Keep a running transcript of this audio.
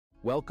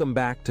Welcome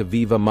back to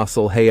Viva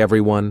Muscle. Hey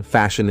everyone,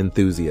 fashion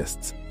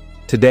enthusiasts.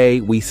 Today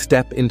we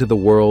step into the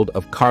world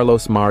of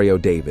Carlos Mario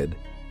David,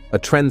 a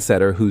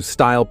trendsetter whose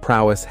style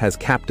prowess has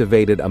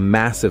captivated a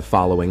massive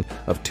following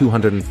of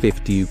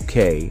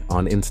 250,000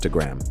 on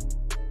Instagram.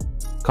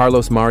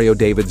 Carlos Mario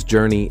David's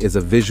journey is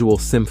a visual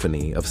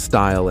symphony of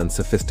style and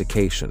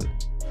sophistication.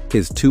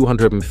 His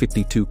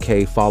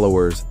 252,000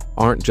 followers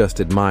aren't just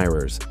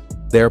admirers,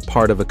 they're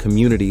part of a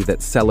community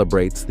that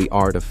celebrates the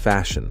art of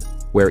fashion,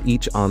 where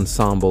each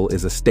ensemble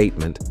is a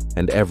statement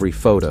and every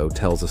photo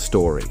tells a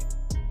story.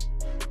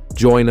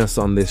 Join us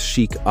on this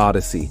chic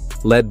odyssey,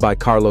 led by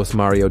Carlos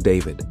Mario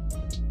David.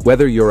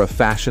 Whether you're a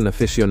fashion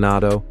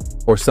aficionado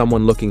or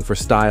someone looking for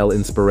style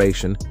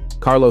inspiration,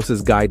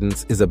 Carlos's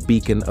guidance is a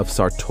beacon of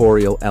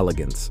sartorial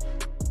elegance.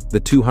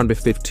 The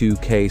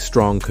 252,000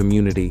 strong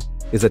community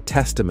is a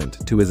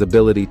testament to his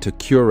ability to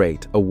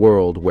curate a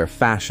world where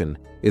fashion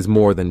is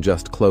more than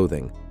just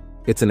clothing.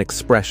 It's an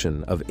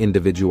expression of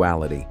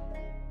individuality.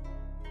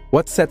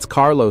 What sets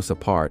Carlos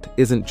apart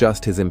isn't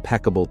just his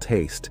impeccable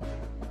taste,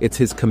 it's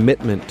his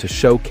commitment to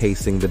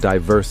showcasing the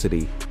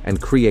diversity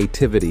and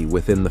creativity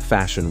within the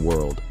fashion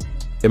world.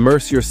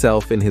 Immerse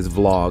yourself in his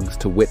vlogs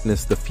to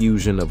witness the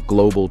fusion of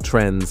global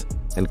trends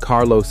and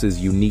Carlos's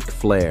unique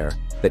flair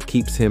that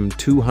keeps him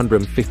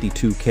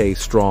 252,000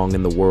 strong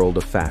in the world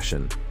of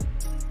fashion.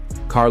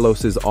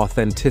 Carlos's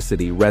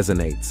authenticity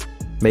resonates,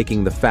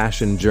 making the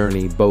fashion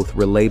journey both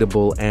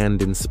relatable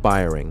and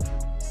inspiring.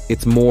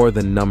 It's more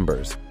than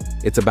numbers.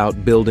 It's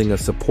about building a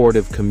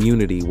supportive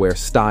community where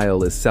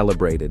style is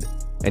celebrated,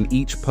 and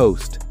each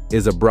post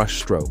is a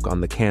brushstroke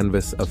on the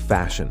canvas of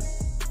fashion.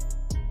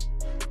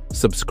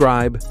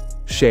 Subscribe,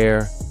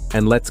 share,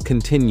 and let's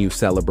continue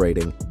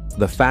celebrating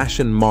the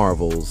fashion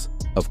marvels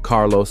of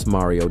Carlos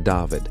Mario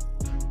David.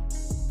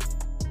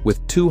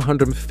 With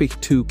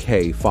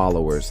 252,000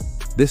 followers,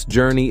 this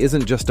journey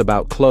isn't just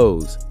about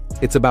clothes,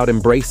 it's about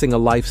embracing a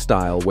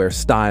lifestyle where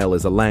style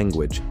is a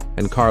language,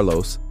 and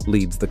Carlos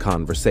leads the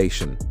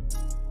conversation.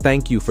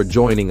 Thank you for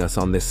joining us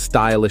on this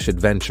stylish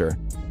adventure,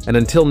 and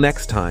until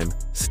next time,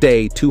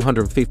 stay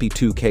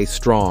 252,000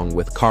 strong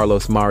with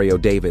Carlos Mario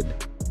David,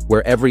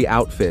 where every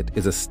outfit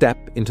is a step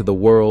into the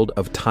world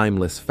of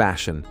timeless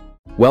fashion.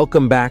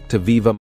 Welcome back to Viva